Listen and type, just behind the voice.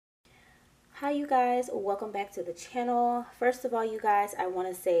Hi you guys, welcome back to the channel. First of all, you guys, I want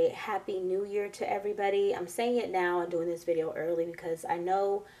to say happy new year to everybody. I'm saying it now and doing this video early because I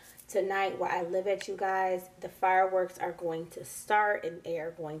know tonight where I live at, you guys, the fireworks are going to start and they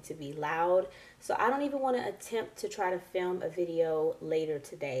are going to be loud. So I don't even want to attempt to try to film a video later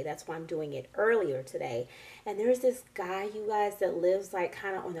today. That's why I'm doing it earlier today. And there's this guy, you guys, that lives like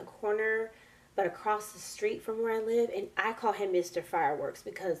kind of on the corner but across the street from where I live, and I call him Mr. Fireworks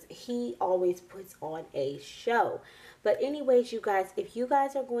because he always puts on a show. But anyways, you guys, if you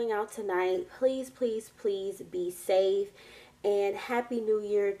guys are going out tonight, please be safe, and happy new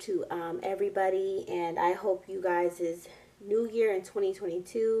year to everybody. And I hope you guys' new year in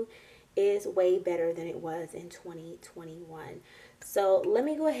 2022 is way better than it was in 2021. So let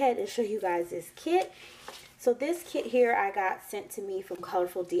me go ahead and show you guys this kit. So this kit here I got sent to me from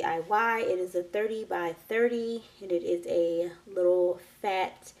ColorfulDIY. It is a 30 by 30 and it is a little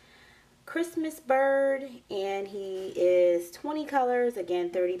fat Christmas bird, and he is 20 colors, again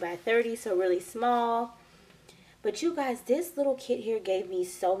 30 by 30, so really small. But you guys, this little kit here gave me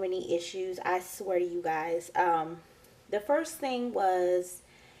so many issues, I swear to you guys. The first thing was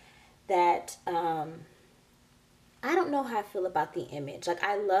that I don't know how I feel about the image. Like,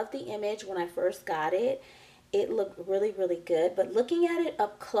 I love the image when I first got it. It looked really good, but looking at it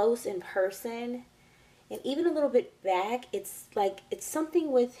up close in person and even a little bit back, it's like it's something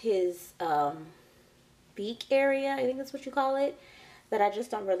with his beak area, I think that's what you call it, that I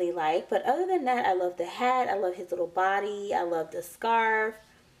just don't really like. But other than that, I love the hat, I love his little body, I love the scarf,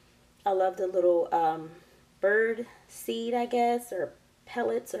 I love the little bird seed, I guess, or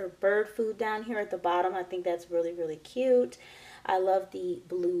pellets or bird food down here at the bottom. I think that's really cute. I love the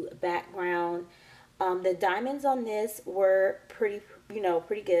blue background. The diamonds on this were pretty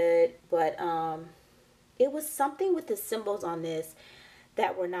good, but it was something with the symbols on this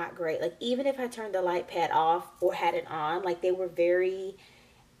that were not great. Like, even if I turned the light pad off or had it on, like, they were very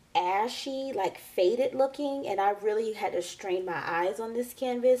ashy, like faded looking, and I really had to strain my eyes on this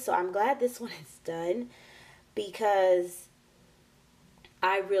canvas. So I'm glad this one is done because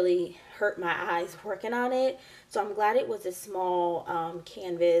I really hurt my eyes working on it. So I'm glad it was a small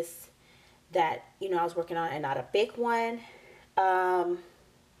canvas that, you know, I was working on and not a big one.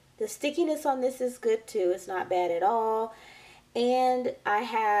 The stickiness on this is good too. It's not bad at all. And I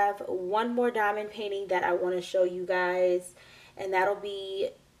have one more diamond painting that I want to show you guys, and that'll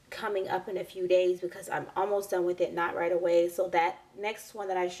be coming up in a few days because I'm almost done with it, not right away. So that next one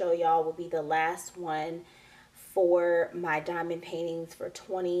that I show y'all will be the last one for my diamond paintings for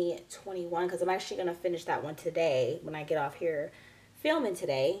 2021, because I'm actually going to finish that one today when I get off here filming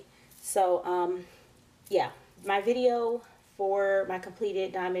today. So yeah, my video for my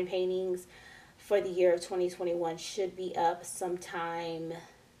completed diamond paintings for the year of 2021 should be up sometime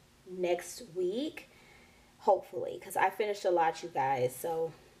next week, hopefully, because I finished a lot, you guys.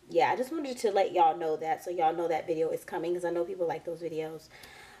 So yeah, I just wanted to let y'all know that, so y'all know that video is coming, because I know people like those videos.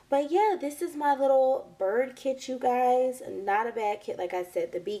 But yeah, this is my little bird kit, you guys. Not a bad kit. Like I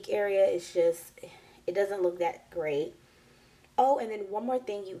said, the beak area is just, it doesn't look that great. Oh, and then one more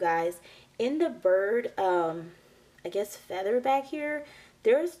thing, you guys. In the bird, I guess feather back here,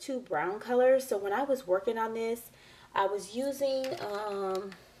 there's two brown colors. So when I was working on this, I was using,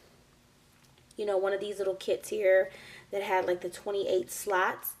 you know, one of these little kits here that had like the 28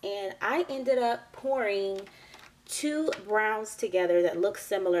 slots. And I ended up pouring two browns together that look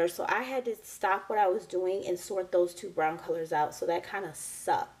similar. So I had to stop what I was doing and sort those two brown colors out. So that kind of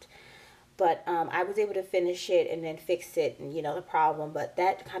sucked. But I was able to finish it and then fix it, and you know, the problem. But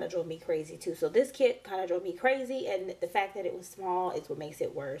that kind of drove me crazy too. So this kit kind of drove me crazy, and the fact that it was small is what makes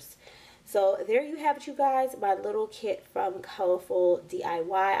it worse. So there you have it, you guys, my little kit from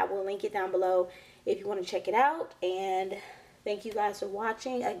ColorfulDIY. I will link it down below if you want to check it out. And thank you guys for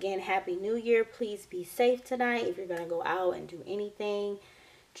watching. Again, happy new year. Please be safe tonight. If you're going to go out and do anything,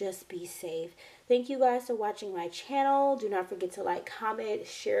 just be safe. Thank you guys for watching my channel. Do not forget to like, comment,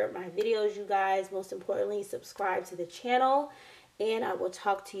 share my videos, you guys. Most importantly, subscribe to the channel. And I will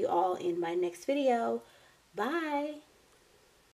talk to you all in my next video. Bye.